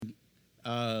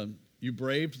You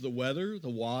braved the weather, the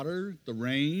water, the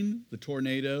rain, the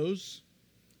tornadoes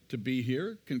to be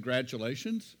here.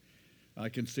 Congratulations. I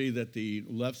can see that the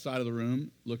left side of the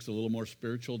room looks a little more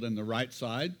spiritual than the right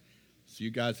side. So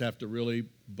you guys have to really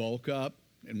bulk up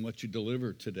in what you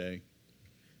deliver today.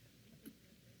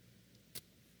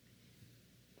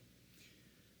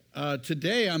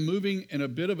 Today I'm moving in a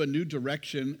bit of a new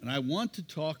direction, and I want to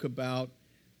talk about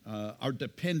our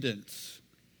dependence.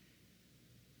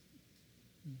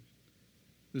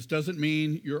 This doesn't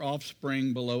mean your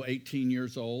offspring below 18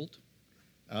 years old.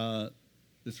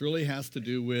 This really has to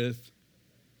do with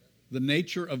the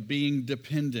nature of being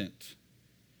dependent,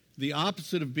 the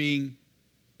opposite of being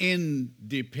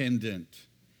independent.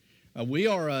 We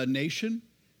are a nation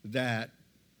that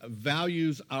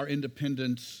values our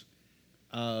independence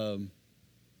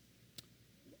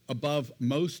above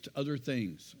most other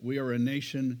things. We are a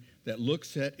nation that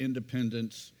looks at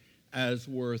independence as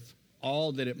worth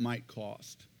all that it might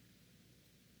cost.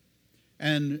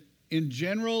 And in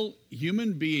general,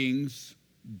 human beings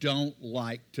don't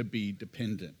like to be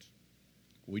dependent.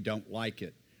 We don't like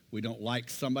it. We don't like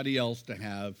somebody else to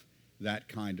have that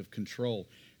kind of control.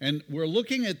 And we're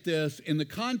looking at this in the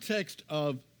context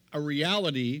of a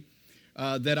reality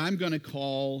that I'm going to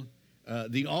call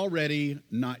the already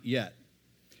not yet.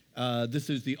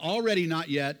 This is the already not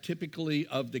yet, typically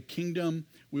of the kingdom.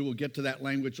 We will get to that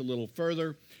language a little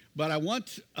further. But I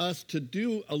want us to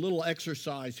do a little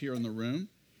exercise here in the room.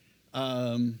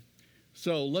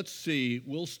 So let's see.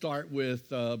 We'll start with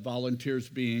volunteers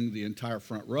being the entire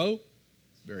front row.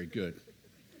 Very good.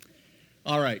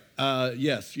 All right.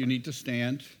 Yes, you need to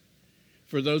stand.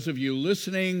 For those of you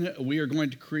listening, we are going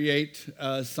to create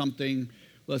something.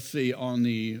 Let's see. On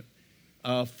the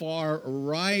far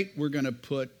right, we're going to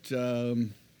put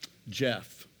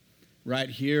Jeff right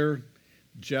here.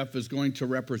 Jeff is going to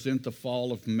represent the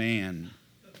fall of man.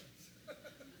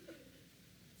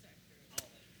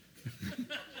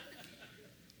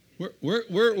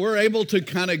 We're able to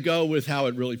kind of go with how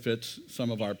it really fits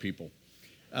some of our people.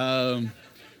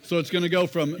 So it's going to go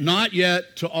from not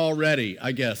yet to already,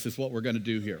 I guess, is what we're going to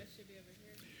do here.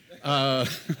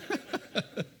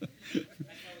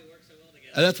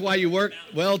 That's why you work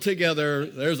well together.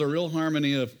 There's a real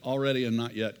harmony of already and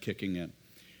not yet kicking in.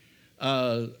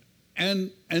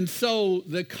 And so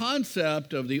the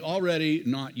concept of the already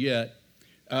not yet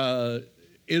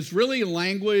is really a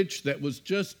language that was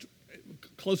just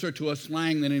closer to a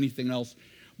slang than anything else,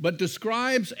 but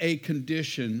describes a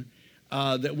condition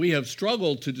that we have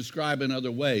struggled to describe in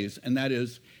other ways, and that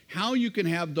is how you can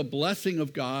have the blessing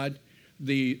of God,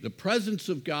 the presence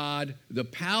of God, the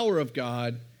power of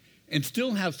God, and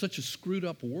still have such a screwed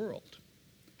up world.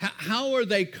 How are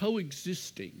they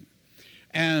coexisting?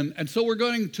 And so we're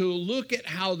going to look at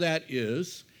how that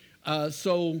is.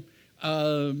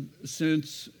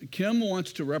 Since Kim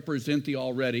wants to represent the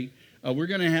already, we're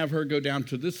going to have her go down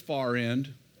to this far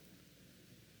end.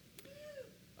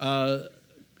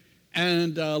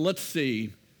 Let's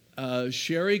see.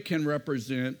 Sherry can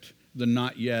represent the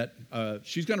not yet.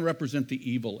 She's going to represent the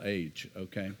evil age,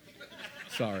 okay?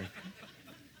 Sorry.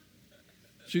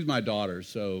 She's my daughter,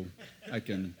 so I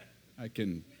can.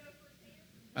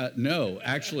 No,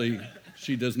 actually,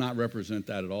 she does not represent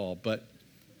that at all, but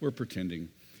we're pretending.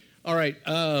 All right,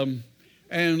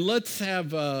 and let's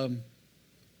have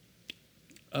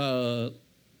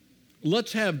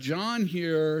John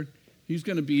here. He's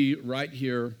going to be right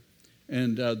here,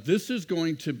 and this is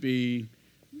going to be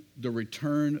the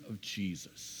return of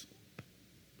Jesus.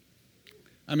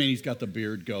 I mean, he's got the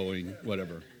beard going,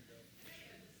 whatever.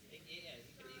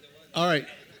 All right.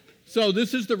 So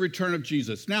this is the return of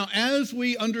Jesus. Now, as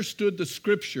we understood the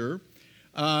Scripture,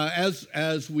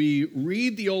 as we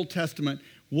read the Old Testament,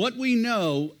 what we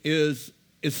know is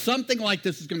something like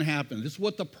this is going to happen. This is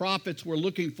what the prophets were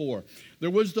looking for. There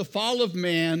was the fall of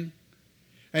man,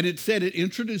 and it said it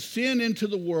introduced sin into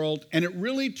the world, and it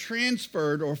really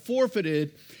transferred or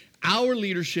forfeited our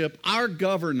leadership, our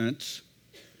governance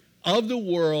of the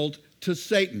world to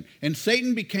Satan. And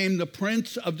Satan became the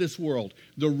prince of this world,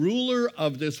 the ruler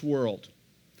of this world.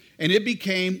 And it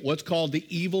became what's called the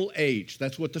evil age.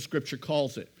 That's what the Scripture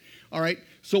calls it. All right,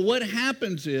 so what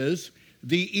happens is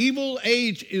the evil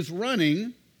age is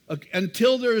running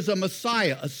until there is a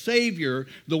Messiah, a Savior,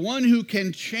 the one who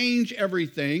can change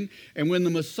everything. And when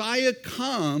the Messiah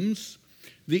comes,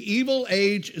 the evil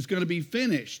age is going to be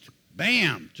finished.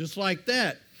 Bam, just like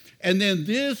that. And then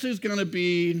this is going to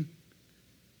be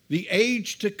the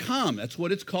age to come. That's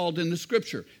what it's called in the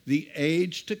Scripture, the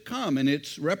age to come. And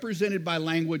it's represented by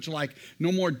language like no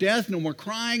more death, no more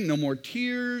crying, no more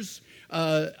tears.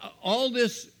 All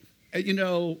this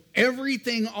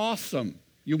everything awesome.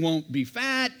 You won't be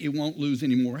fat. You won't lose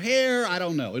any more hair. I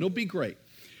don't know. It'll be great.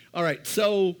 All right,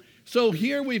 so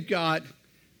here we've got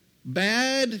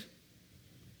bad,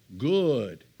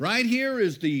 good. Right here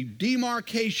is the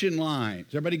demarcation line.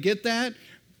 Does everybody get that?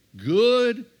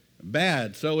 Good,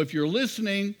 bad. So if you're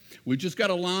listening, we just got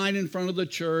a line in front of the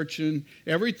church, and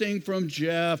everything from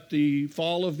Jeff, the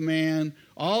fall of man,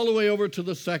 all the way over to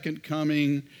the second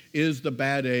coming is the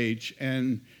bad age.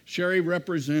 And Sherry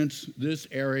represents this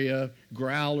area.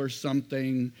 Growl or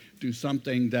something, do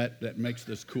something that makes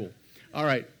this cool. All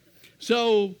right.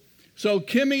 So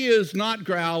Kimmy is not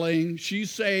growling. She's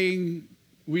saying,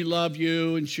 we love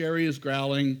you, and Sherry is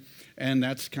growling, and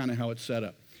that's kind of how it's set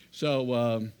up. So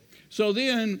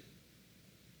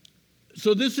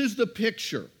this is the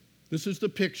picture. This is the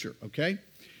picture, okay?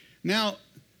 Now,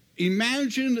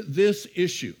 imagine this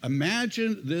issue.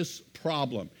 Imagine this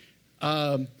problem.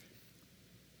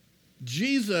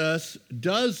 Jesus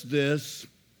does this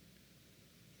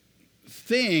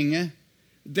thing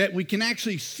that we can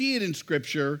actually see it in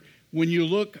Scripture when you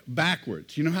look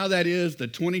backwards. You know how that is? The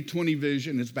 20/20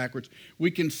 vision is backwards.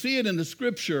 We can see it in the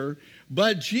Scripture,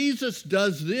 but Jesus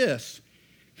does this.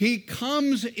 He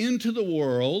comes into the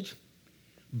world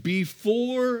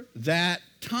before that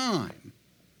time.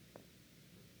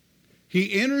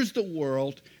 He enters the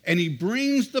world and he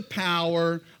brings the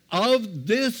power of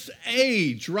this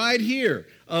age right here,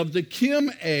 of the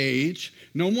Kim age.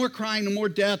 No more crying, no more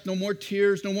death, no more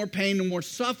tears, no more pain, no more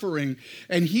suffering.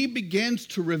 And he begins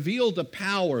to reveal the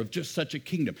power of just such a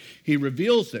kingdom. He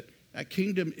reveals that that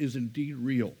kingdom is indeed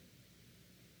real.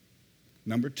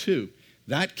 Number two,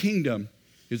 that kingdom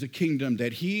is a kingdom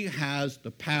that he has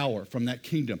the power from that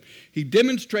kingdom. He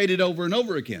demonstrated over and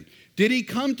over again. Did he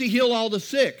come to heal all the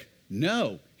sick?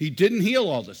 No, he didn't heal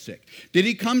all the sick. Did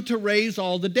he come to raise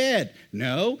all the dead?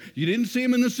 No, you didn't see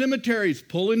him in the cemeteries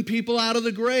pulling people out of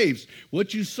the graves.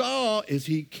 What you saw is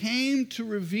he came to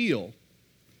reveal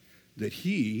that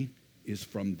he is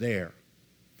from there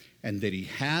and that he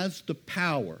has the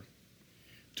power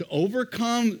to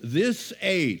overcome this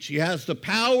age. He has the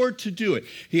power to do it.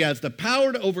 He has the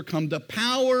power to overcome the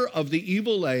power of the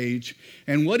evil age.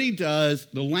 And what he does,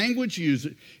 the language used,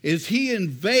 is he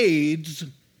invades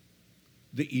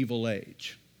the evil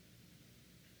age.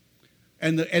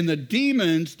 And the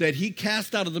demons that he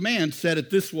cast out of the man said it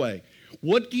this way: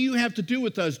 what do you have to do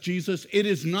with us, Jesus? It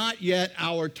is not yet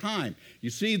our time. You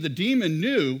see, the demon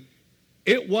knew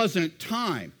it wasn't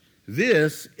time.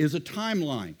 This is a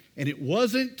timeline. And it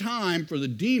wasn't time for the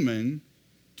demon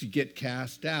to get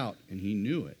cast out. And he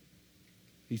knew it.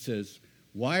 He says,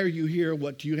 why are you here?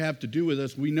 What do you have to do with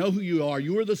us? We know who you are.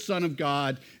 You are the Son of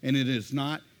God, and it is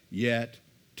not yet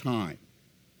time.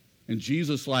 And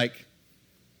Jesus like,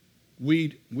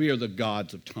 we are the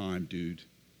gods of time, dude.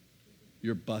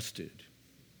 You're busted.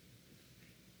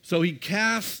 So he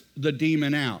casts the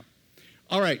demon out.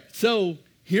 All right, so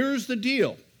here's the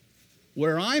deal.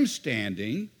 Where I'm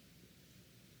standing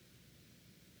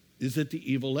is at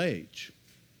the evil age.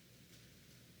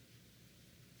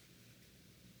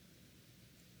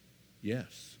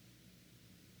 Yes.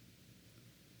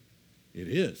 It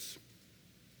is.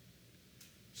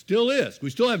 Still is. We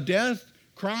still have death,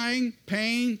 crying,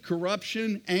 pain,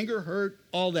 corruption, anger, hurt,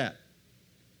 all that.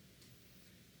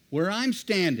 Where I'm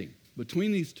standing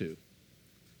between these two,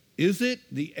 is it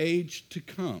the age to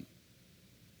come?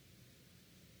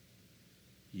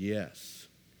 Yes.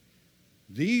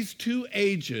 These two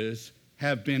ages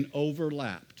have been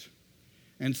overlapped.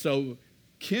 And so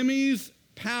Kimmy's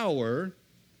power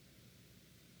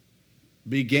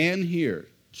began here.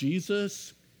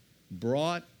 Jesus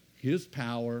brought his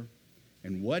power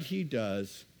and what he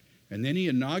does, and then he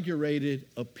inaugurated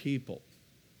a people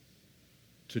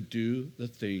to do the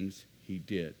things he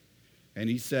did. And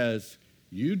he says,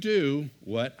 you do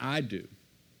what I do.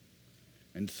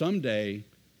 And someday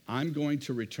I'm going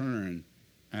to return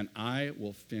and I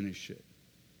will finish it.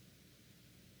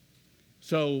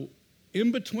 So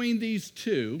in between these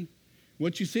two,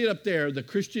 what you see up there, the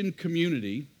Christian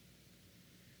community,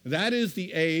 that is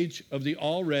the age of the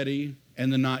already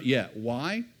and the not yet.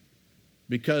 Why?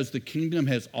 Because the kingdom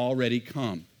has already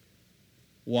come.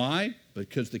 Why?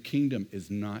 Because the kingdom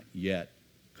is not yet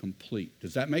complete.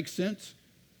 Does that make sense?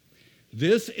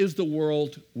 This is the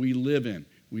world we live in.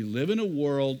 We live in a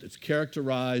world that's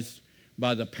characterized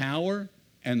by the power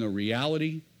and the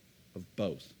reality of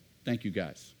both. Thank you,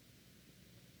 guys.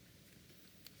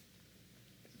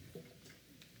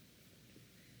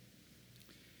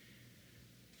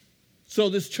 So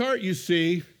this chart you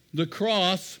see, the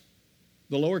cross,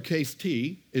 the lowercase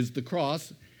t, is the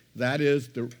cross. That is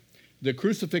the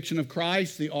crucifixion of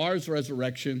Christ. The R is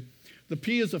resurrection. The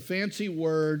P is a fancy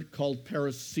word called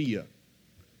parousia.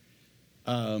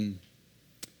 And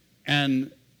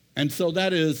so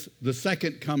that is the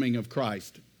second coming of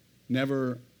Christ.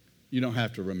 You don't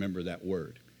have to remember that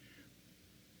word.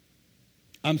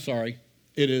 I'm sorry.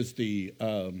 It is the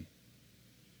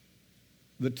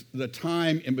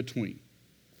time in between.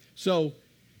 So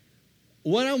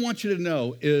what I want you to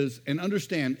know is, and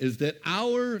understand, is that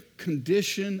our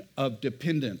condition of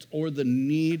dependence or the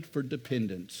need for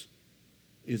dependence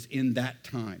is in that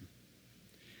time.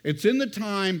 It's in the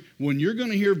time when you're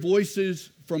going to hear voices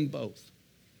from both.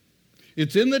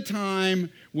 It's in the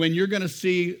time when you're going to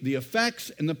see the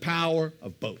effects and the power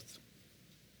of both.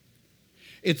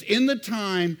 It's in the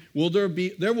time where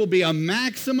there will be a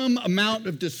maximum amount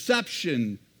of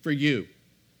deception for you.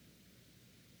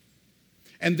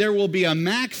 And there will be a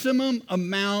maximum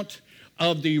amount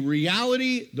of the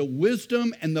reality, the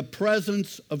wisdom, and the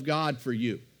presence of God for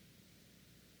you.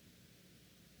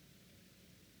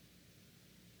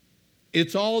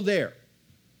 It's all there.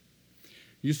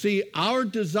 You see, our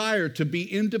desire to be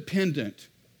independent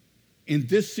in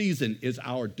this season is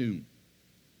our doom.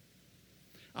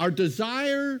 Our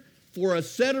desire for a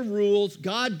set of rules,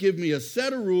 God give me a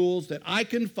set of rules that I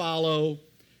can follow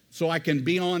so I can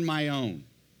be on my own.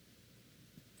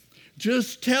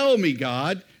 Just tell me,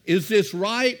 God, is this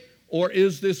right or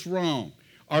is this wrong?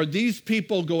 Are these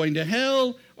people going to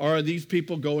hell or are these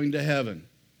people going to heaven?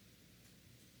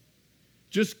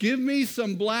 Just give me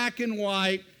some black and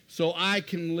white so I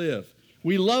can live.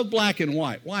 We love black and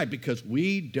white. Why? Because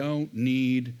we don't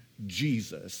need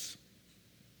Jesus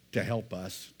to help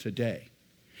us today.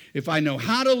 If I know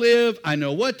how to live, I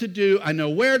know what to do, I know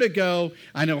where to go,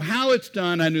 I know how it's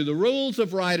done, I know the rules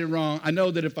of right and wrong, I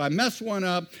know that if I mess one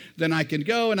up, then I can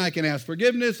go and I can ask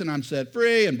forgiveness and I'm set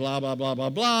free and blah, blah, blah, blah,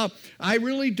 blah. I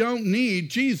really don't need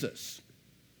Jesus.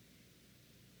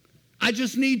 I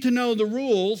just need to know the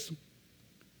rules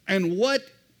and what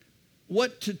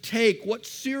to take, what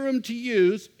serum to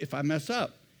use if I mess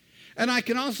up. And I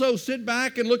can also sit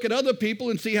back and look at other people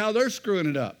and see how they're screwing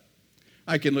it up.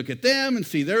 I can look at them and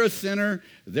see they're a sinner,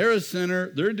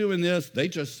 they're doing this, they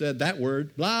just said that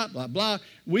word, blah, blah, blah.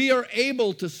 We are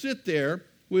able to sit there.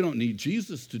 We don't need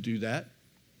Jesus to do that.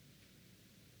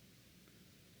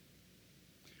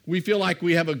 We feel like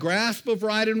we have a grasp of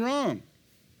right and wrong.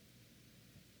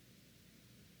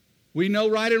 We know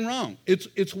right and wrong.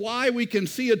 It's why we can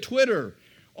see a Twitter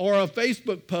or a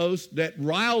Facebook post that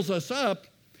riles us up,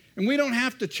 and we don't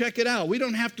have to check it out. We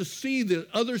don't have to see the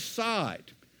other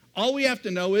side. All we have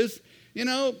to know is,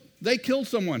 they killed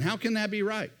someone. How can that be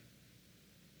right?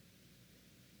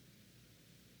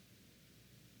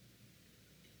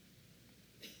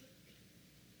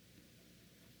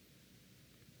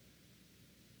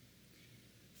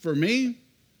 For me,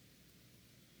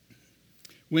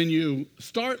 when you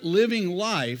start living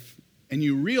life and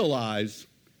you realize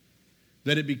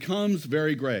that it becomes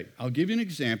very gray. I'll give you an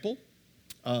example.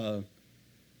 Linda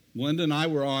and I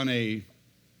were on a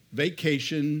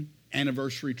vacation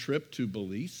anniversary trip to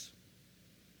Belize.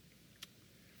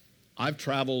 I've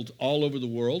traveled all over the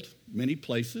world, many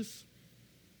places.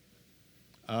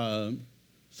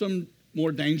 Some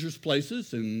more dangerous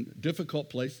places and difficult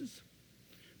places.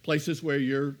 Places where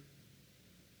you're,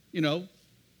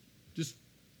 just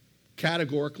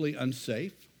categorically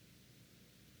unsafe.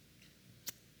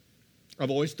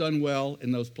 I've always done well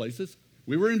in those places.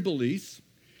 We were in Belize.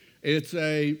 It's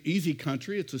an easy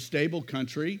country. It's a stable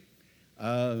country.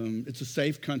 It's a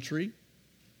safe country.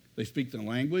 They speak the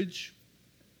language.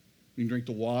 You can drink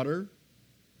the water.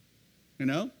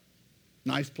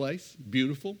 Nice place,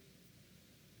 beautiful.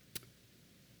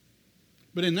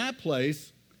 But in that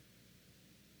place,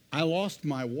 I lost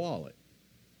my wallet.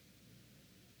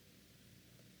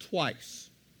 Twice.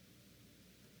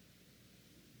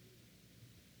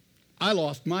 I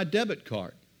lost my debit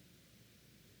card.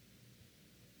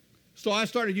 So I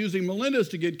started using Melinda's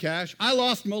to get cash. I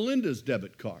lost Melinda's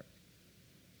debit card.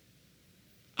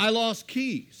 I lost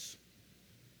keys.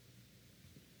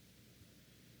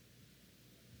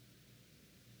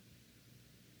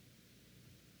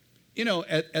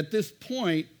 At this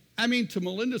point, to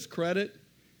Melinda's credit,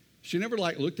 she never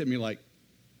looked at me like,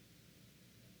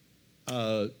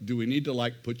 do we need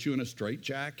to put you in a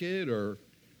straitjacket or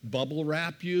bubble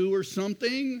wrap you or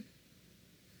something?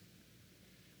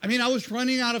 I was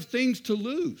running out of things to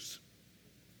lose.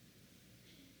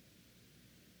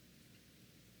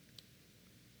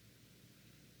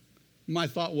 My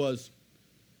thought was,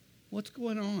 what's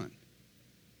going on?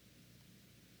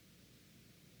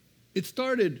 It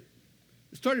started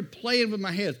playing with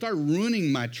my head. It started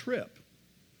ruining my trip.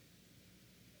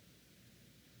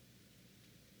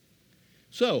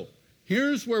 So,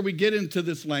 Here's where we get into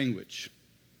this language.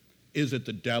 Is it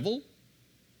the devil?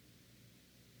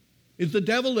 Is the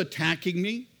devil attacking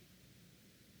me?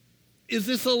 Is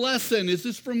this a lesson? Is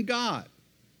this from God?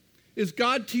 Is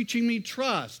God teaching me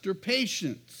trust or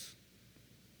patience?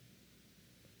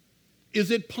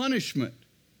 Is it punishment?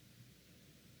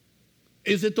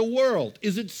 Is it the world?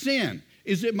 Is it sin?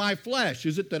 Is it my flesh?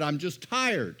 Is it that I'm just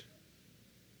tired?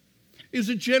 Is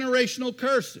it generational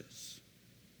curses?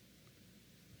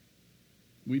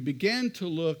 We began to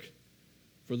look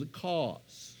for the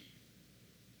cause.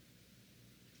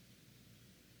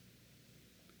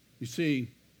 You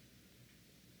see,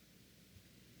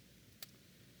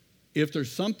 if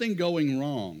there's something going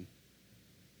wrong,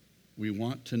 we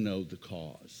want to know the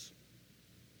cause.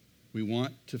 We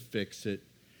want to fix it.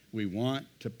 We want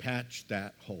to patch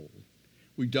that hole.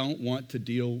 We don't want to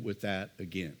deal with that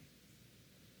again.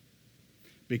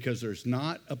 Because there's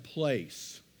not a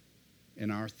place in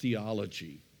our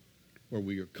theology where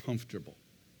we are comfortable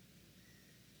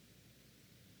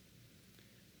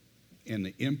in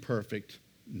the imperfect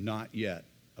not yet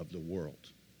of the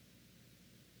world.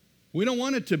 We don't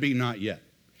want it to be not yet.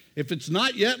 If it's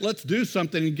not yet, let's do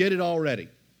something and get it already.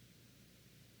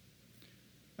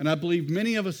 And I believe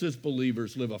many of us as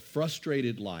believers live a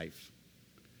frustrated life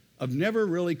of never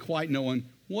really quite knowing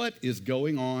what is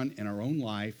going on in our own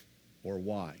life or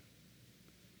why.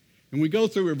 And we go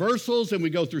through reversals and we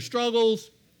go through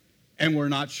struggles and we're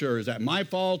not sure. Is that my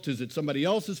fault? Is it somebody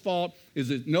else's fault?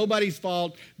 Is it nobody's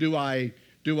fault? Do I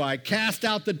cast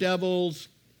out the devils?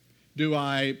 Do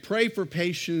I pray for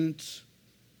patience?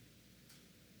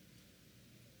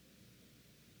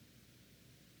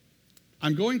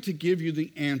 I'm going to give you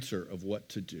the answer of what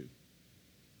to do.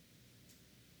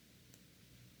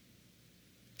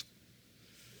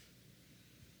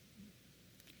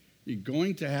 You're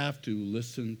going to have to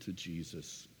listen to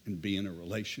Jesus and be in a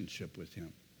relationship with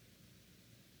him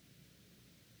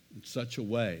in such a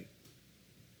way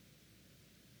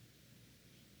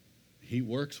he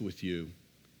works with you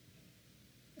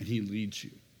and he leads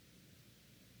you.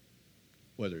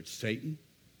 Whether it's Satan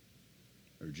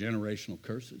or generational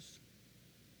curses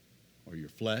or your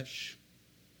flesh,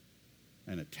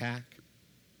 an attack,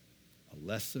 a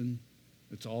lesson,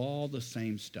 it's all the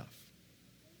same stuff.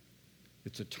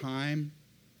 It's a time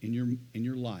in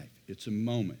your life. It's a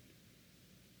moment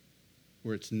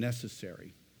where it's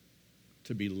necessary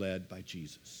to be led by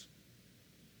Jesus.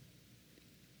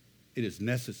 It is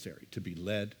necessary to be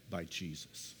led by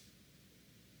Jesus.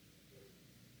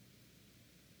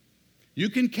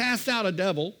 You can cast out a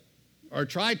devil, or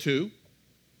try to.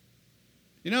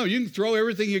 You can throw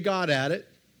everything you got at it,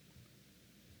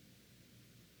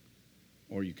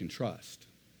 or you can trust.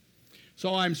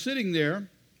 So I'm sitting there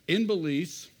in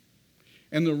Belize,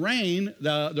 and the rain,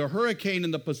 the hurricane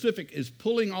in the Pacific is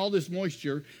pulling all this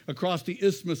moisture across the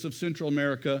isthmus of Central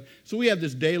America. So we have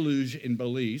this deluge in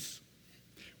Belize.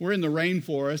 We're in the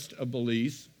rainforest of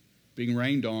Belize, being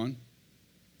rained on.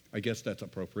 I guess that's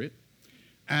appropriate.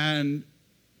 And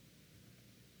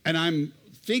I'm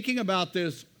thinking about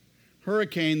this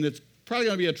hurricane that's probably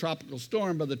going to be a tropical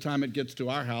storm by the time it gets to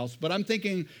our house. But I'm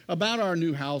thinking about our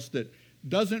new house that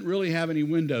doesn't really have any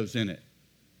windows in it.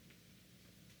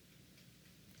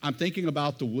 I'm thinking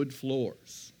about the wood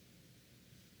floors.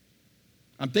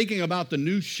 I'm thinking about the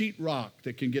new sheetrock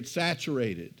that can get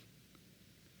saturated.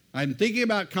 I'm thinking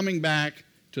about coming back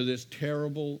to this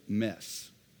terrible mess.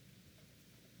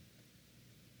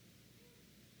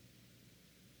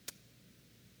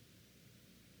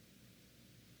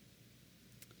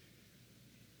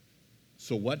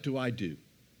 So what do I do?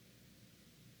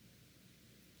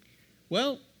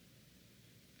 Well,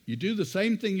 you do the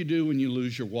same thing you do when you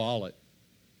lose your wallet.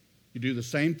 You do the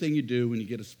same thing you do when you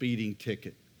get a speeding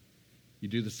ticket. You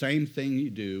do the same thing you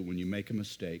do when you make a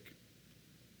mistake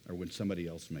or when somebody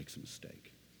else makes a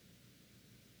mistake.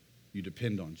 You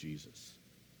depend on Jesus.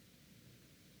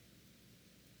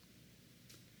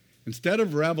 Instead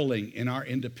of reveling in our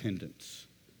independence,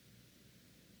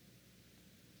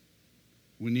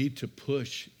 we need to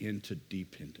push into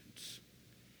dependence.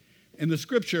 In the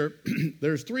scripture,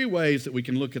 there's 3 ways that we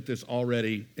can look at this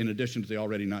already, in addition to the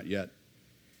already not yet.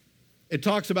 It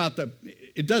talks about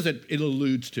it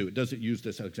alludes to, it doesn't use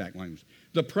this exact language,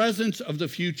 the presence of the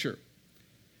future.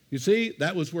 You see,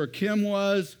 that was where Kim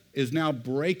is now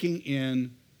breaking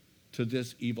in to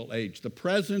this evil age. The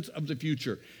presence of the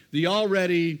future, the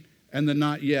already and the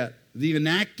not yet, the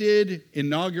enacted,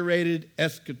 inaugurated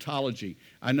eschatology.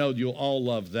 I know you'll all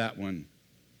love that one.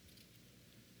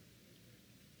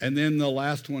 And then the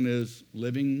last one is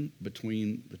living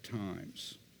between the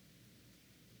times.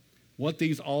 What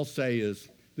these all say is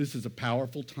this is a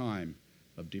powerful time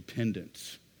of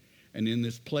dependence. And in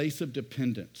this place of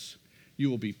dependence, you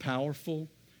will be powerful,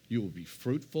 you will be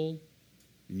fruitful,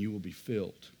 and you will be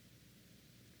filled.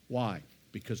 Why?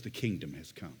 Because the kingdom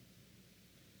has come.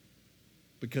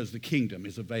 Because the kingdom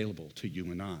is available to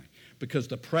you and I. Because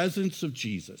the presence of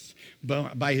Jesus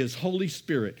by his Holy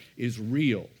Spirit is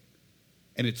real.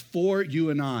 And it's for you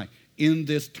and I in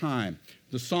this time.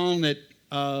 The song that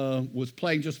was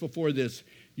playing just before this,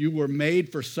 "You were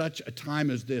made for such a time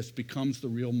as this," becomes the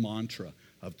real mantra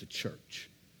of the church.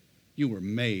 You were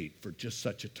made for just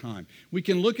such a time. We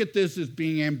can look at this as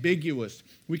being ambiguous.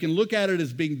 We can look at it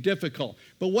as being difficult.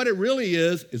 But what it really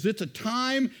is it's a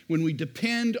time when we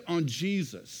depend on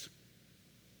Jesus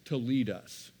to lead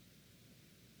us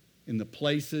in the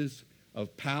places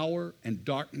of power and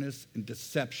darkness and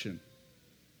deception.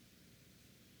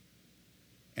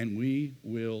 And we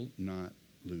will not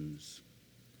lose.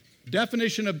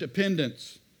 Definition of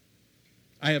dependence.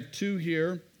 I have two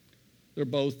here. They're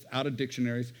both out of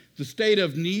dictionaries. The state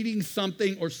of needing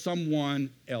something or someone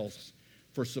else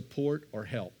for support or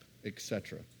help,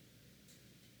 etc.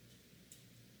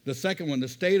 The second one, the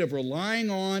state of relying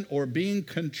on or being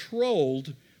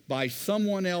controlled by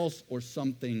someone else or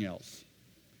something else.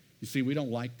 You see, we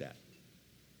don't like that.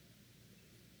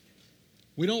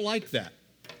 We don't like that.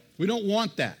 We don't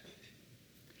want that.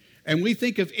 And we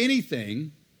think, if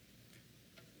anything,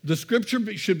 the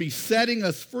Scripture should be setting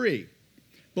us free.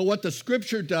 But what the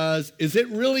Scripture does is it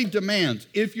really demands,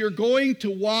 if you're going to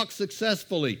walk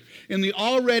successfully in the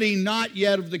already not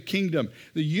yet of the kingdom,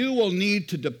 that you will need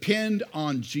to depend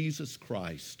on Jesus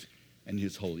Christ and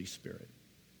his Holy Spirit.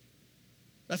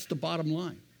 That's the bottom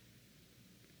line.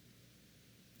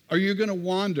 Or you're going to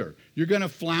wander, you're going to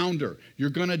flounder, you're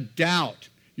going to doubt,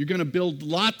 you're going to build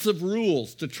lots of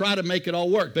rules to try to make it all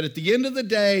work. But at the end of the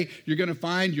day, you're going to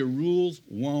find your rules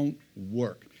won't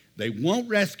work. They won't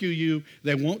rescue you.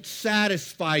 They won't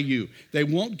satisfy you. They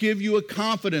won't give you a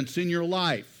confidence in your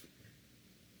life.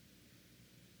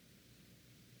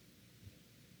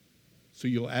 So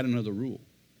you'll add another rule.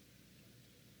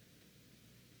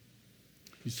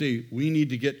 You see, we need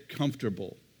to get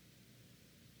comfortable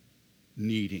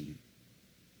needing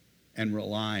and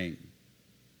relying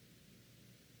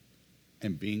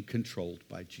and being controlled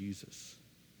by Jesus.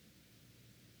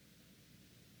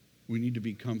 We need to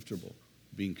be comfortable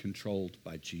being controlled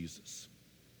by Jesus.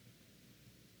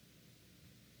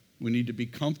 We need to be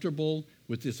comfortable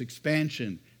with this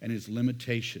expansion and his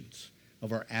limitations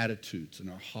of our attitudes and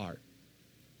our heart.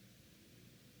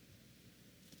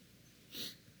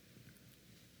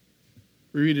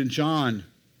 We read in John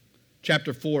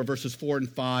chapter 4, verses 4 and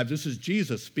 5. This is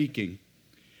Jesus speaking.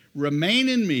 "Remain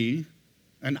in me,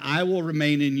 and I will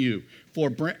remain in you.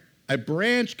 For a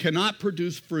branch cannot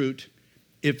produce fruit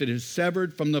if it is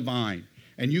severed from the vine.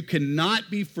 And you cannot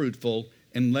be fruitful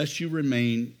unless you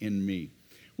remain in me."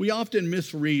 We often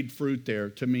misread fruit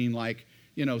there to mean like,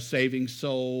 saving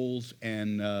souls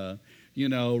and,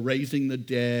 raising the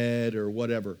dead or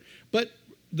whatever. But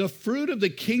the fruit of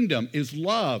the kingdom is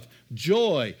love,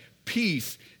 joy,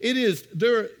 peace.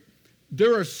 There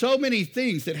are so many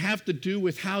things that have to do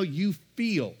with how you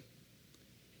feel,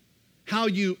 how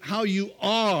you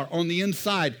are on the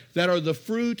inside, that are the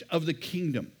fruit of the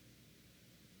kingdom.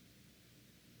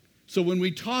 So when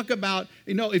we talk about,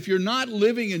 if you're not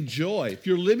living in joy, if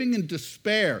you're living in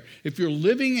despair, if you're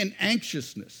living in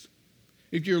anxiousness,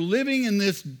 if you're living in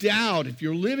this doubt, if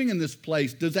you're living in this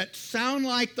place, does that sound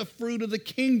like the fruit of the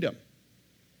kingdom?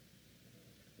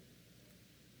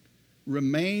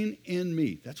 Remain in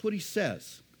me. That's what he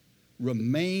says.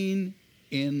 Remain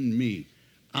in me.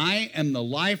 I am the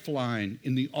lifeline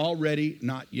in the already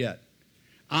not yet.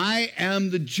 I am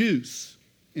the juice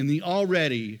in the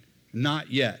already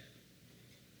not yet.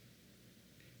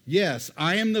 Yes,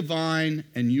 I am the vine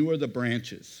and you are the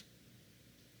branches.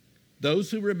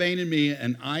 Those who remain in me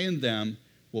and I in them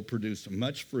will produce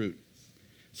much fruit.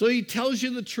 So he tells you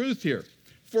the truth here.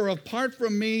 For apart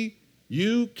from me,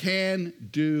 you can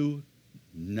do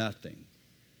nothing.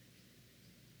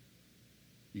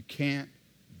 You can't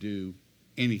do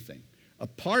anything.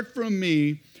 Apart from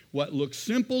me, what looks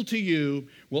simple to you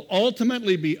will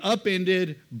ultimately be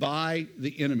upended by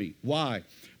the enemy. Why?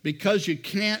 Because you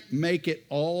can't make it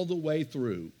all the way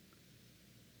through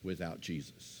without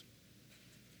Jesus.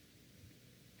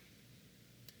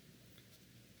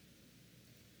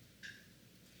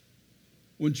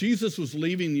 When Jesus was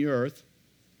leaving the earth,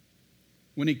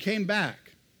 when he came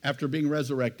back after being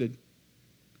resurrected,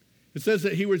 it says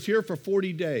that he was here for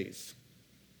 40 days.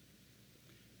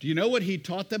 Do you know what he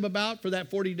taught them about for that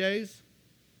 40 days?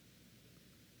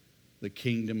 The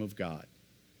kingdom of God.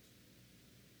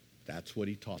 That's what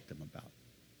he taught them about.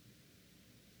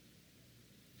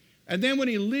 And then when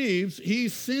he leaves, he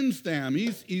sends them.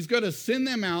 He's going to send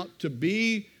them out to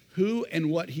be who and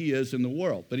what he is in the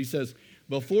world. But he says,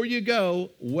 before you go,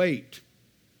 wait.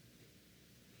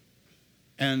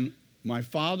 And my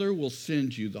Father will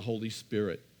send you the Holy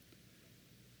Spirit.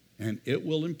 And it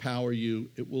will empower you.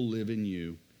 It will live in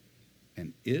you.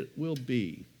 And it will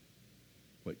be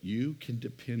what you can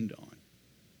depend on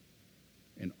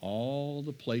in all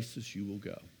the places you will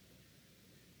go.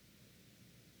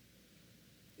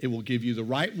 It will give you the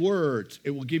right words. It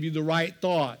will give you the right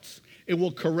thoughts. It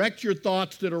will correct your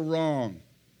thoughts that are wrong.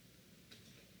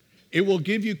 It will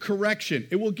give you correction.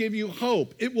 It will give you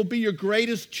hope. It will be your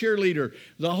greatest cheerleader.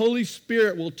 The Holy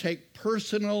Spirit will take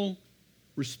personal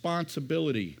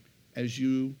responsibility as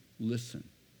you listen.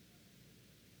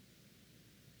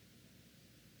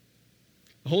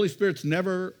 The Holy Spirit's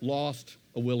never lost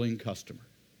a willing customer.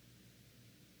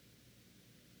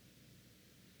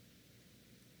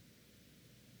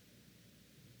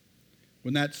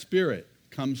 When that Spirit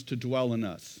comes to dwell in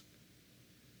us,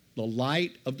 the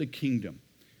light of the kingdom,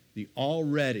 the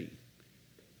already.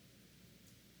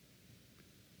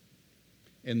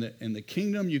 In the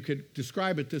kingdom, you could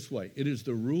describe it this way. It is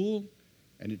the rule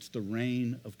and it's the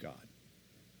reign of God.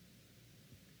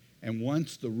 And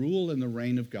once the rule and the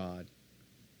reign of God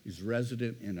is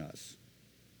resident in us,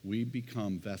 we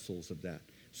become vessels of that.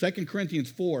 2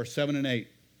 Corinthians 4, 7 and 8.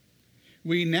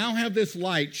 We now have this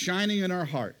light shining in our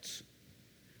hearts,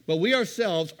 but we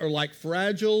ourselves are like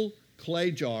fragile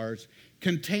clay jars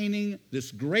containing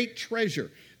this great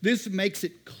treasure. This makes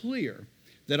it clear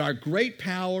that our great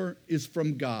power is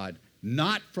from God,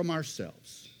 not from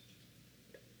ourselves.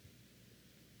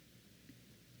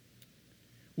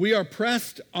 We are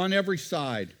pressed on every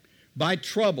side by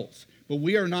troubles, but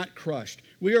we are not crushed.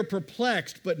 We are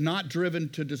perplexed, but not driven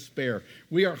to despair.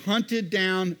 We are hunted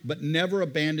down, but never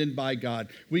abandoned by God.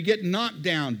 We get knocked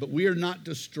down, but we are not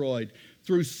destroyed.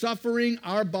 Through suffering,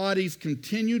 our bodies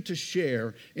continue to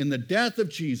share in the death of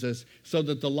Jesus so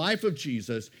that the life of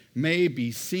Jesus may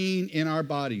be seen in our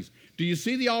bodies. Do you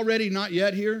see the already not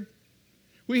yet here?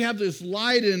 We have this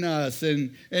light in us,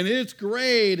 and it's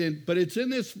great, but it's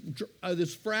in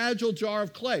this fragile jar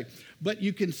of clay. But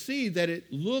you can see that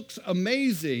it looks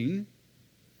amazing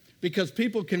because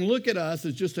people can look at us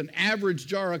as just an average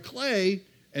jar of clay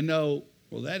and know,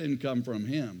 well, that didn't come from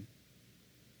him.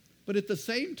 But at the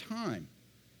same time,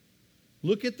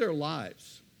 look at their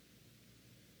lives.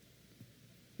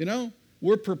 You know,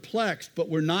 we're perplexed, but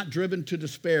we're not driven to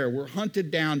despair. We're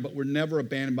hunted down, but we're never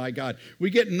abandoned by God.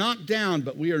 We get knocked down,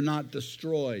 but we are not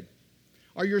destroyed.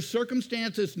 Are your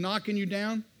circumstances knocking you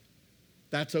down?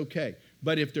 That's okay.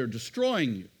 But if they're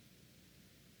destroying you,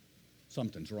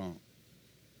 something's wrong.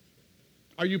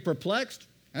 Are you perplexed?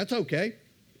 That's okay.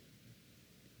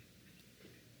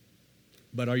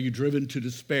 But are you driven to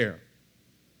despair?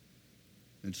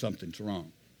 Then something's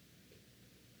wrong.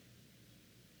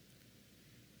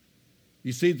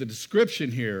 You see, the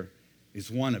description here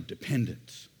is one of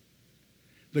dependence.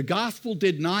 The gospel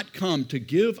did not come to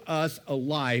give us a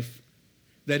life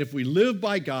that if we live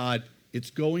by God, it's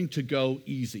going to go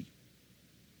easy.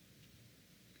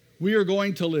 We are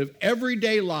going to live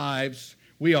everyday lives.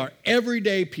 We are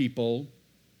everyday people,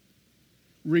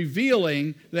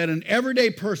 revealing that an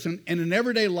everyday person in an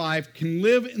everyday life can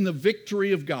live in the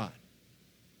victory of God.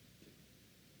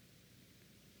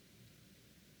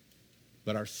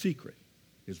 But our secret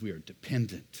is we are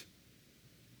dependent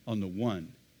on the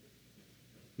one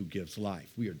who gives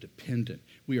life. We are dependent.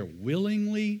 We are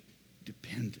willingly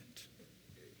dependent.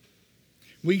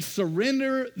 We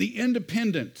surrender the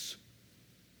independence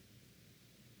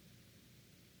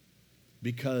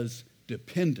because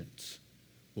dependence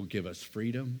will give us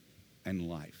freedom and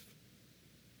life.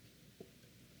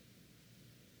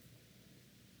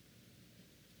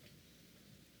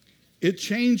 It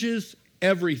changes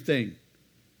everything.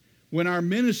 When our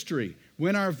ministry,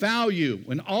 when our value,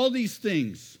 when all these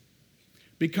things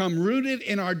become rooted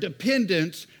in our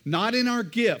dependence, not in our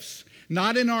gifts,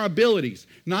 not in our abilities,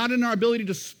 not in our ability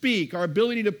to speak, our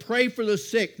ability to pray for the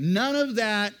sick, none of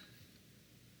that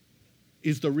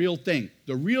is the real thing.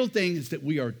 The real thing is that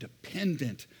we are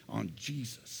dependent on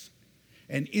Jesus.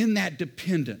 And in that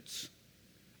dependence,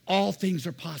 all things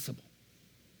are possible.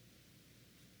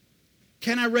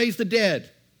 Can I raise the dead?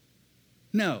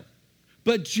 No.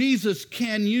 But Jesus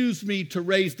can use me to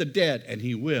raise the dead, and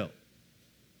he will.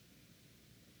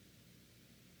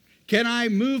 Can I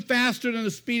move faster than a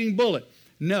speeding bullet?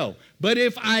 No. But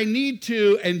if I need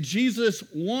to, and Jesus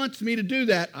wants me to do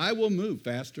that, I will move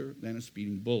faster than a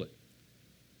speeding bullet.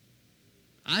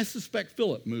 I suspect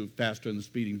Philip moved faster than the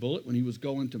speeding bullet when he was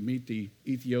going to meet the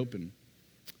Ethiopian.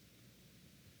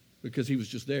 because he was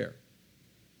just there.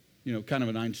 You know, kind of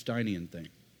an Einsteinian thing.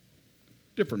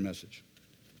 Different message.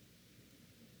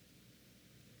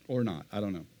 Or not, I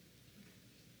don't know.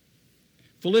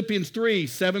 Philippians 3,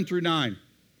 7 through 9.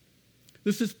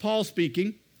 This is Paul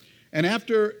speaking. And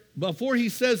before he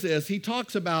says this, he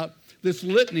talks about this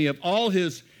litany of all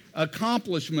his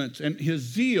accomplishments and his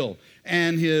zeal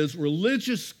and his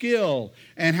religious skill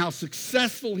and how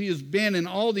successful he has been in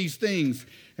all these things.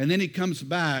 And then he comes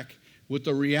back with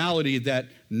the reality that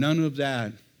none of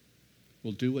that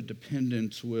will do what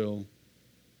dependence will.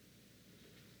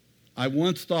 I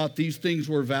once thought these things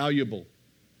were valuable,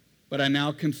 but I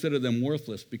now consider them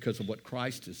worthless because of what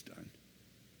Christ has done.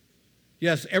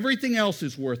 Yes, everything else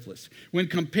is worthless when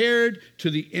compared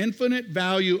to the infinite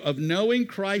value of knowing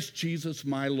Christ Jesus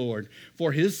my Lord.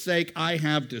 For his sake, I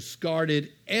have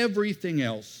discarded everything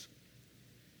else,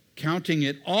 counting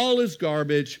it all as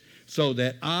garbage so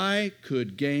that I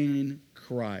could gain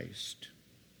Christ.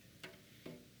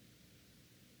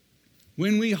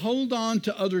 When we hold on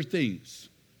to other things,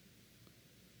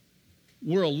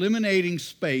 we're eliminating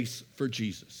space for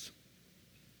Jesus.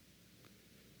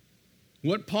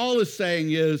 What Paul is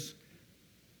saying is,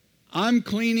 I'm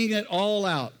cleaning it all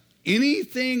out.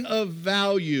 Anything of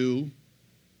value,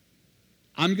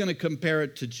 I'm going to compare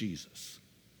it to Jesus.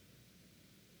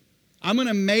 I'm going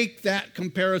to make that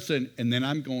comparison, and then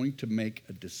I'm going to make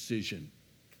a decision.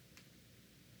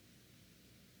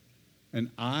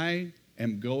 And I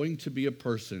am going to be a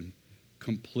person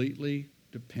completely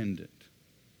dependent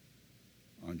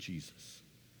on Jesus.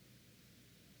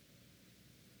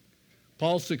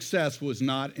 Paul's success was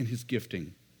not in his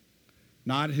gifting,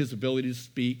 not his ability to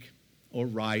speak or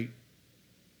write,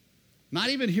 not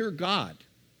even hear God,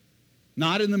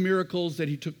 not in the miracles that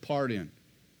he took part in,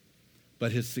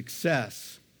 but his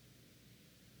success,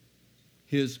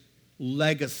 his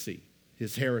legacy,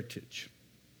 his heritage,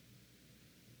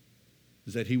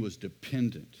 is that he was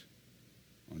dependent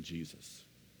on Jesus.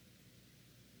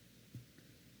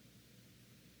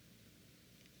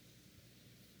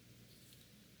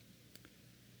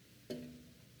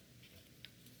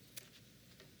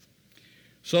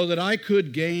 So that I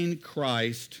could gain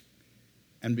Christ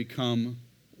and become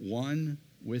one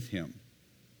with him.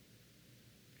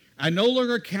 I no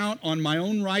longer count on my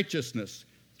own righteousness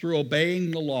through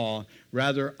obeying the law.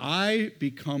 Rather, I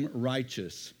become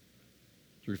righteous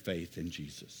through faith in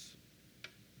Jesus.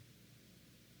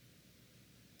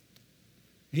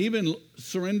 He even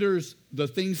surrenders the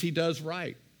things he does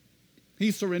right.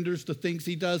 He surrenders the things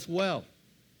he does well.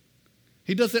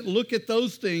 He doesn't look at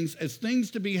those things as things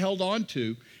to be held on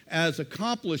to as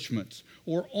accomplishments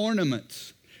or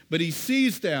ornaments, but he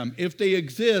sees them. If they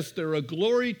exist, they're a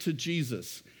glory to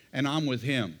Jesus, and I'm with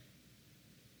him.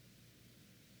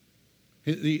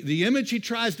 The image he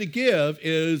tries to give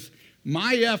is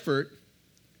my effort.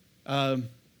 Come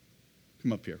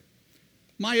up here.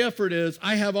 My effort is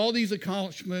I have all these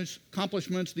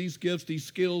accomplishments, these gifts, these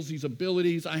skills, these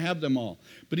abilities. I have them all.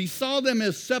 But he saw them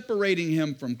as separating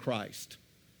him from Christ.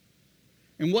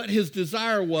 And what his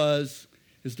desire was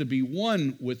is to be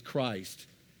one with Christ.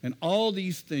 And all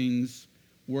these things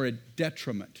were a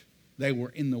detriment. They were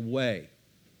in the way.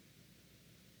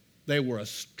 They were a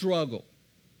struggle.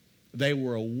 They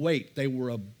were a weight. They were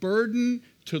a burden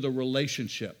to the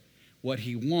relationship. What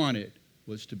he wanted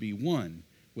was to be one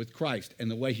with Christ.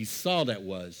 And the way he saw that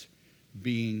was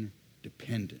being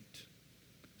dependent.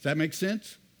 Does that make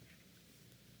sense?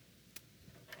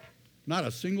 Not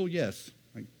a single yes.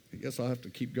 I guess I'll have to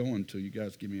keep going until you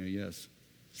guys give me a yes.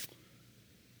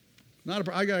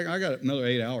 I got another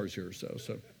 8 hours here or so.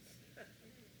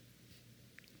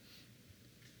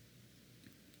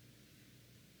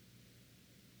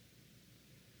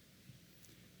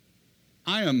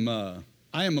 I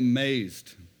am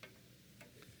amazed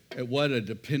at what a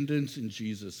dependence in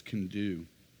Jesus can do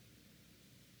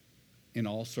in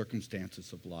all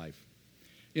circumstances of life.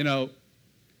 You know,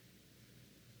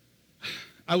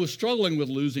 I was struggling with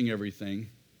losing everything,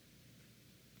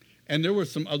 and there were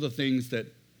some other things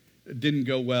that didn't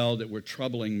go well that were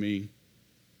troubling me.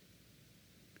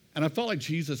 And I felt like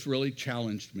Jesus really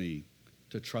challenged me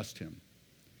to trust him.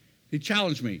 He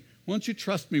challenged me, why don't you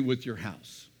trust me with your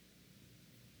house?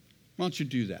 Why don't you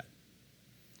do that?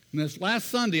 And this last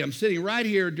Sunday, I'm sitting right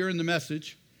here during the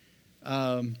message,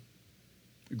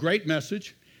 great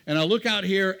message, and I look out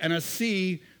here and I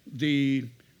see the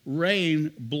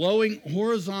rain blowing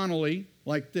horizontally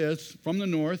like this from the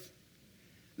north.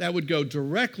 That would go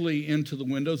directly into the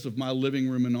windows of my living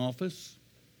room and office.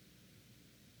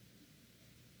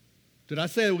 Did I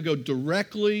say it would go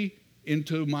directly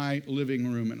into my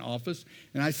living room and office?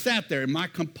 And I sat there, and my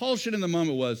compulsion in the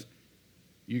moment was,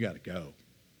 you got to go.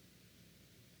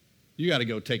 You got to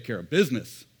go take care of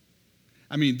business.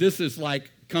 I mean, this is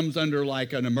comes under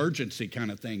like an emergency kind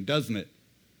of thing, doesn't it?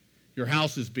 Your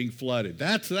house is being flooded.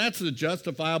 That's a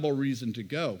justifiable reason to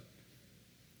go.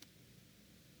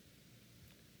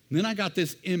 And then I got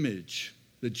this image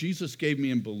that Jesus gave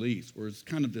me in Belize, where it's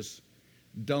kind of this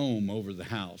dome over the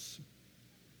house.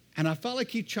 And I felt like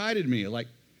he chided me, like,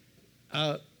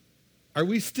 are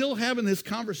we still having this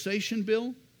conversation,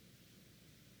 Bill?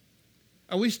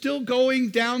 Are we still going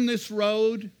down this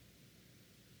road?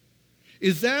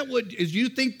 Is you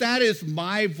think that is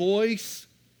my voice?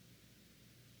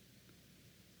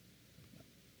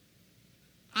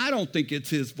 I don't think it's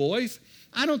his voice.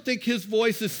 I don't think his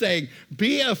voice is saying,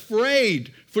 be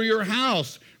afraid for your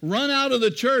house. Run out of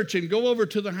the church and go over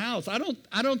to the house. I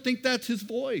don't think that's his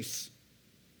voice.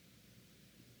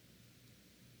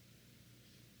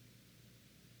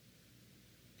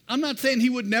 I'm not saying he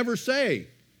would never say,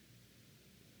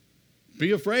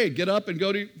 be afraid, get up and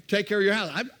go to take care of your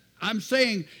house. I'm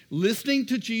saying listening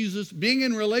to Jesus, being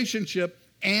in relationship,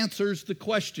 answers the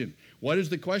question. What is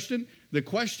the question? The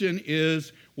question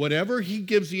is whatever he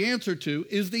gives the answer to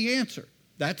is the answer.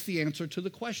 That's the answer to the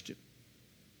question.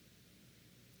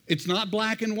 It's not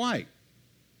black and white.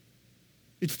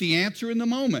 It's the answer in the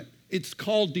moment. It's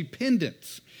called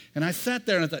dependence. And I sat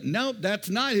there and I thought, nope, that's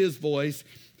not his voice.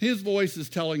 His voice is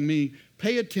telling me,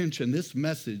 pay attention, this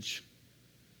message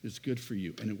is good for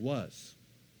you. And it was.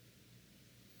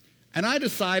 And I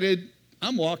decided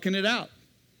I'm walking it out.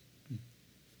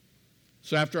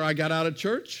 So after I got out of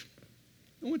church,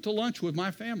 I went to lunch with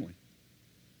my family.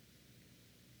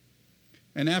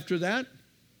 And after that,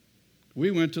 we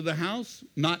went to the house,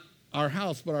 not our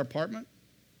house, but our apartment.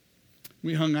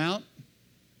 We hung out.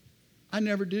 I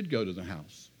never did go to the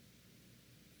house.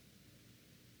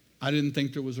 I didn't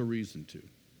think there was a reason to.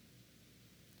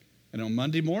 And on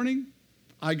Monday morning,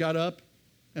 I got up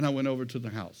and I went over to the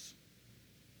house.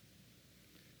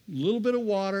 A little bit of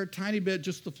water, tiny bit,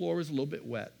 just the floor was a little bit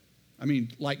wet. I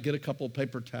mean, like get a couple of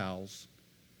paper towels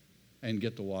and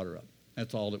get the water up.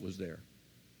 That's all that was there.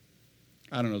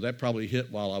 I don't know, that probably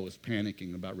hit while I was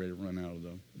panicking about ready to run out of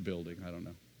the building. I don't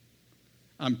know.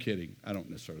 I'm kidding. I don't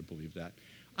necessarily believe that.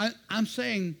 I'm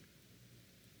saying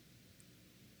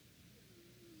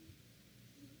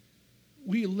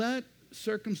we let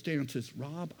circumstances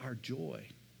rob our joy.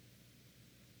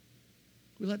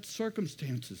 We let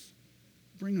circumstances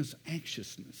bring us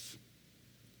anxiousness.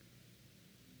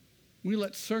 We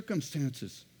let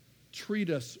circumstances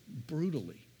treat us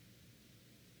brutally.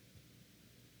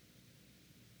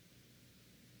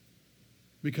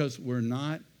 Because we're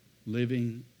not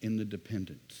living in the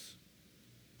dependence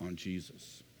on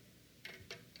Jesus.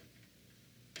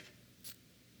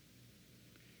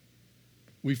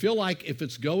 We feel like if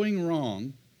it's going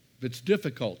wrong, if it's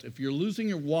difficult, if you're losing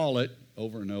your wallet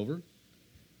over and over,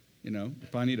 you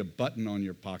probably need a button on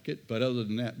your pocket. But other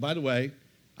than that, by the way,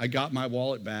 I got my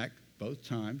wallet back both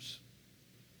times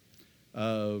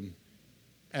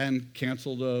and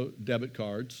canceled the debit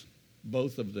cards,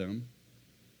 both of them.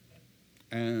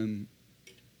 And,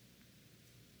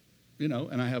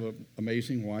 and I have an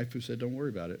amazing wife who said, don't worry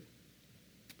about it.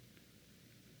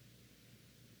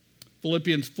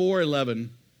 Philippians 4:11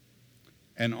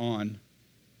 and on.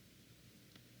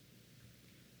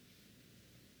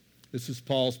 This is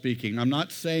Paul speaking. I'm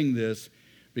not saying this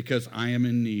because I am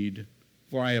in need,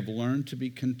 for I have learned to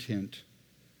be content,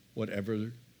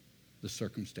 whatever the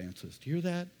circumstances. Do you hear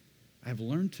that? I have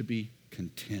learned to be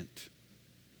content,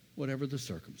 whatever the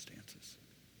circumstances.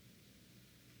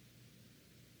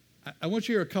 I want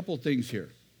you to hear a couple of things here.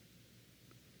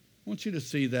 I want you to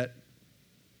see that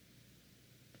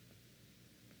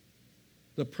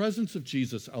the presence of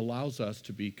Jesus allows us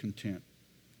to be content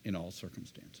in all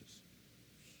circumstances.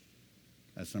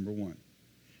 That's number one.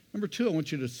 Number two, I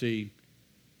want you to see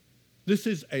this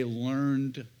is a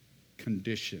learned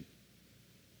condition.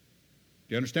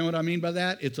 Do you understand what I mean by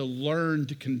that? It's a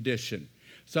learned condition.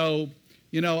 So,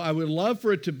 I would love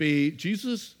for it to be,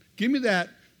 Jesus, give me that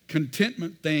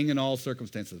contentment thing in all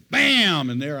circumstances. Bam!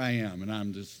 And there I am. And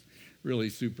I'm just really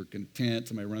super content.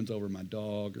 Somebody runs over my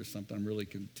dog or something. I'm really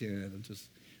content. I'm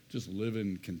just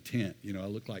living content. I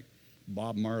look like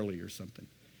Bob Marley or something.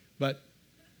 But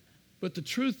the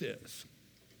truth is,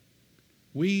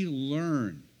 we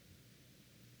learn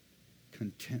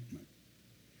contentment.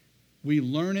 We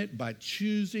learn it by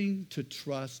choosing to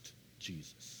trust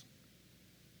Jesus,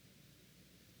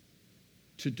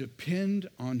 to depend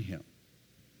on him.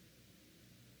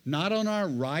 Not on our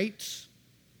rights,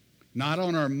 not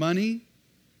on our money,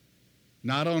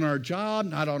 not on our job,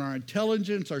 not on our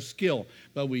intelligence, our skill,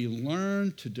 but we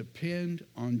learn to depend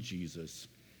on Jesus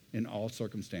in all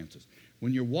circumstances.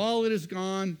 When your wallet is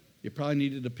gone, you probably need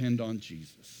to depend on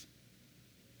Jesus.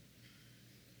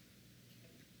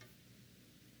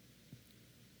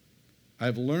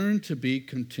 I've learned to be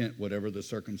content, whatever the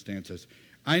circumstances.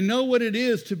 I know what it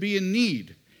is to be in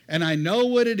need, and I know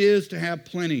what it is to have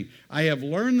plenty. I have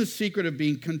learned the secret of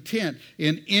being content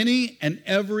in any and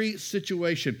every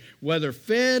situation, whether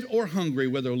fed or hungry,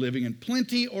 whether living in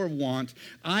plenty or want.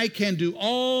 I can do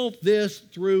all this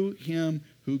through him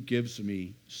who gives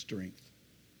me strength.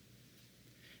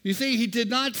 You see, he did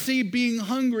not see being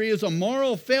hungry as a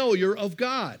moral failure of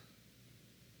God,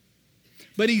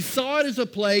 but he saw it as a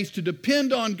place to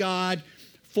depend on God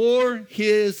for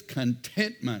his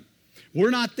contentment. We're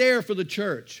not there for the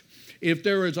church. If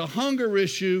there is a hunger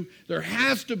issue, there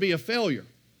has to be a failure.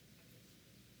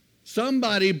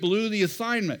 Somebody blew the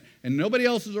assignment and nobody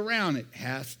else is around. It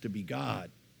has to be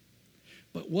God.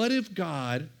 But what if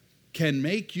God can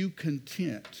make you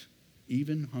content,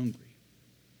 even hungry?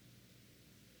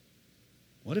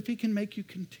 What if he can make you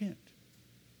content?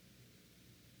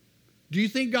 Do you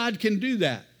think God can do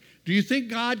that? Do you think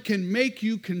God can make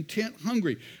you content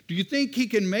hungry? Do you think he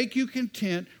can make you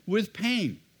content with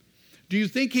pain? Do you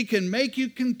think he can make you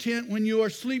content when you are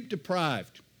sleep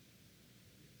deprived?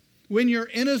 When you're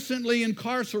innocently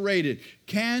incarcerated?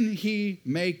 Can he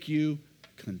make you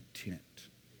content?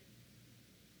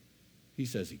 He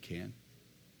says he can.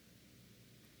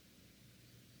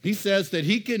 He says that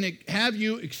he can have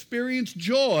you experience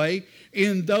joy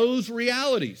in those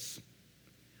realities.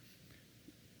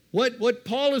 What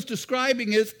Paul is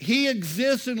describing is he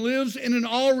exists and lives in an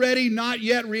already not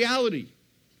yet reality.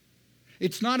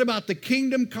 It's not about the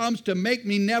kingdom comes to make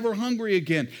me never hungry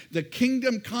again. The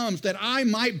kingdom comes that I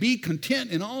might be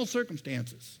content in all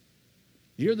circumstances.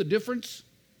 You hear the difference?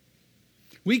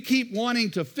 We keep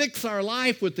wanting to fix our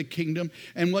life with the kingdom,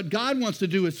 and what God wants to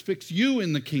do is fix you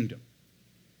in the kingdom.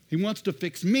 He wants to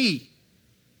fix me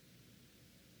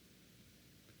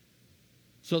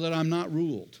so that I'm not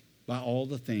ruled by all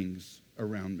the things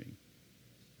around me.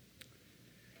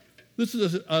 This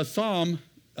is a psalm.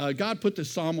 God put this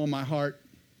psalm on my heart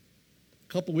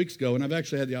a couple weeks ago, and I've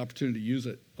actually had the opportunity to use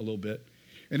it a little bit.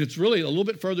 And it's really a little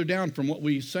bit further down from what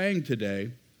we sang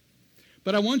today.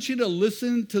 But I want you to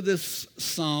listen to this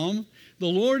psalm. The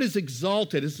Lord is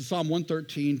exalted. This is Psalm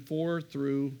 113, 4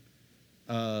 through,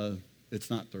 it's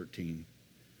not 13,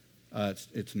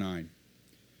 it's 9.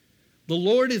 The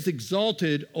Lord is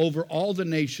exalted over all the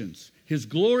nations, his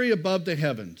glory above the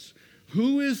heavens.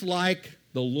 Who is like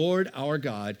the Lord our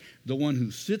God, the one who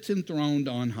sits enthroned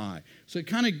on high? So it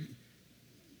kind of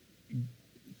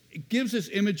gives this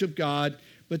image of God.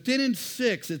 But then in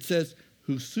 6, it says,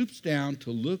 who stoops down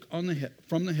to look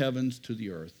from the heavens to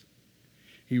the earth.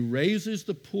 He raises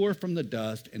the poor from the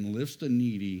dust and lifts the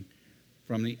needy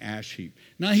from the ash heap.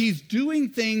 Now, he's doing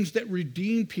things that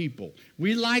redeem people.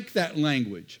 We like that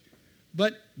language.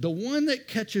 But the one that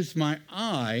catches my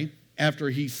eye after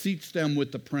he seats them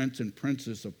with the prince and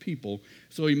princess of people,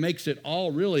 so he makes it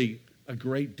all really a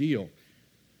great deal.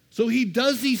 So he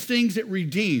does these things that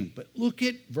redeem. But look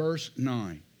at verse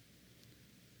 9.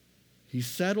 He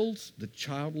settles the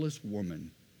childless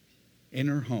woman in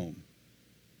her home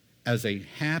as a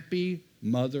happy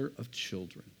mother of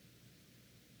children.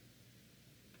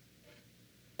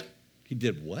 He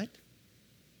did what?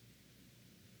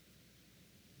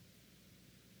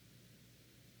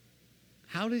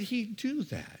 How did he do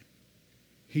that?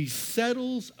 He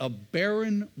settles a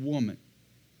barren woman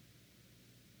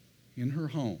in her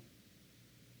home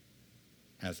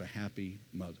as a happy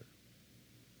mother.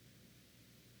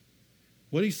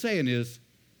 What he's saying is,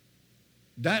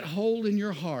 that hole in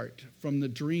your heart from the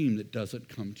dream that doesn't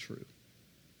come true,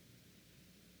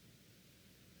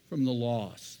 from the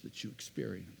loss that you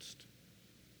experienced,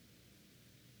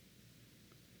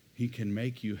 he can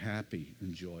make you happy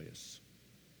and joyous.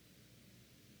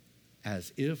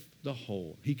 As if the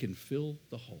hole, he can fill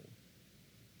the hole.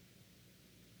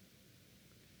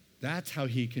 That's how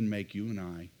he can make you and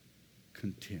I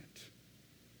content.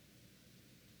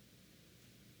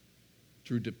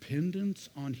 Through dependence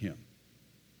on him,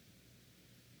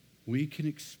 we can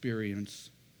experience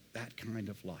that kind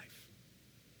of life.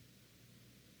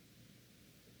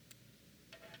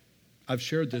 I've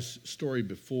shared this story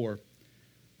before,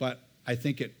 but I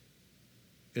think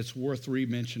it's worth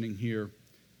re-mentioning here.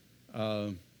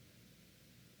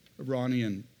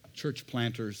 Iranian church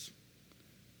planters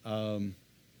in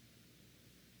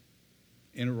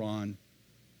Iran,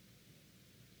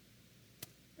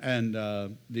 and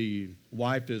the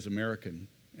wife is American,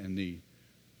 and the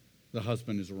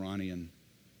husband is Iranian.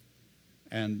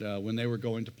 And when they were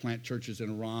going to plant churches in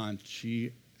Iran,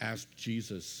 she asked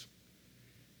Jesus,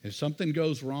 if something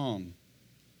goes wrong,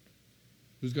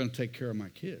 Who's going to take care of my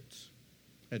kids?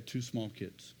 I had 2 small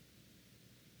kids.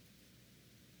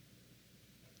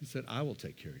 He said, I will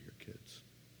take care of your kids.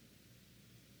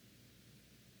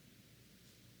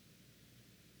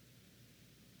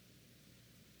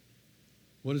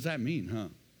 What does that mean, huh?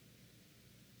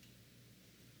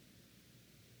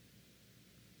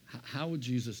 How would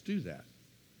Jesus do that?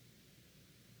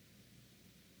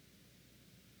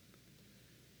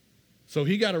 So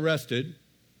he got arrested,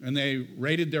 and they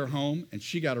raided their home, and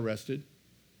she got arrested.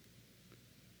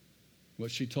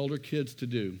 What she told her kids to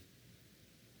do: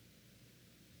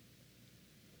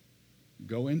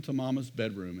 go into Mama's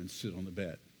bedroom and sit on the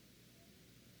bed.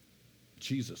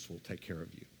 Jesus will take care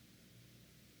of you.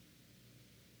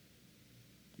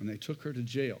 And they took her to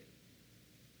jail.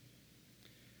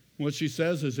 What she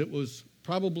says is it was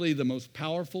probably the most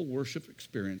powerful worship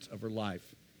experience of her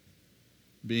life,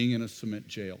 being in a cement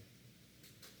jail,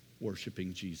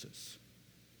 worshiping Jesus.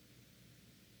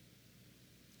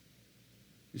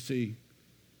 You see,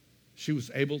 she was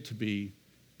able to be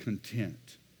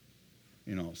content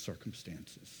in all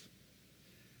circumstances.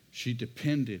 She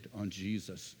depended on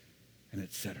Jesus, and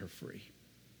it set her free.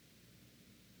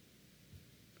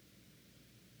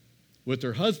 With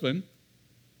her husband,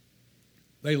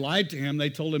 they lied to him. They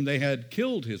told him they had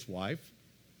killed his wife.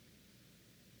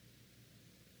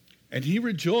 And he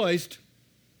rejoiced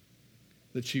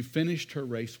that she finished her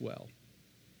race well.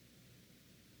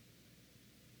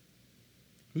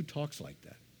 Who talks like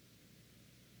that?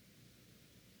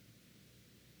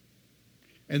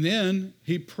 And then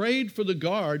he prayed for the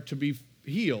guard to be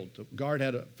healed. The guard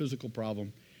had a physical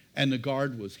problem, and the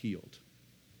guard was healed.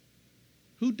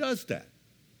 Who does that?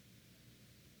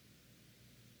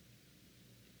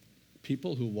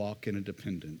 People who walk in a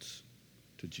dependence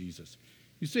to Jesus.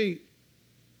 You see,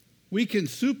 we can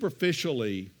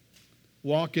superficially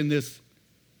walk in this,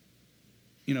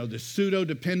 this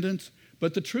pseudo-dependence,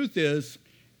 but the truth is,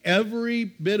 every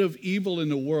bit of evil in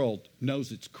the world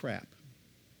knows it's crap.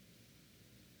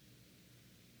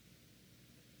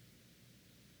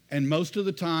 And most of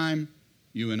the time,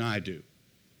 you and I do.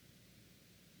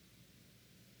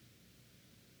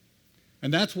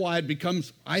 And that's why it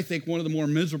becomes, I think, one of the more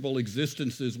miserable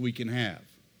existences we can have.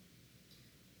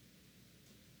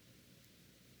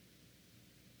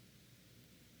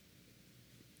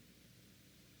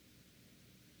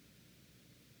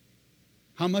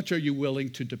 How much are you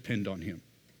willing to depend on him?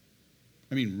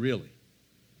 I mean, really.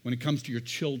 When it comes to your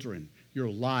children, your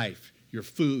life, your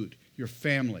food, your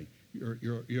family,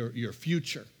 your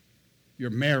future,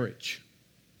 your marriage.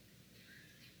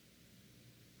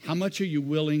 How much are you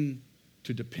willing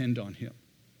to depend on him?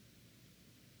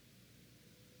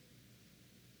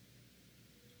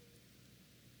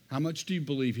 How much do you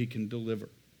believe he can deliver?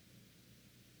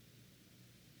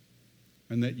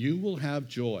 And that you will have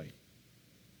joy.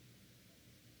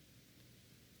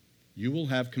 You will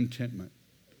have contentment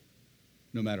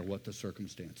no matter what the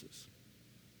circumstances.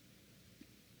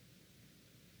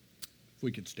 If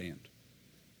we could stand.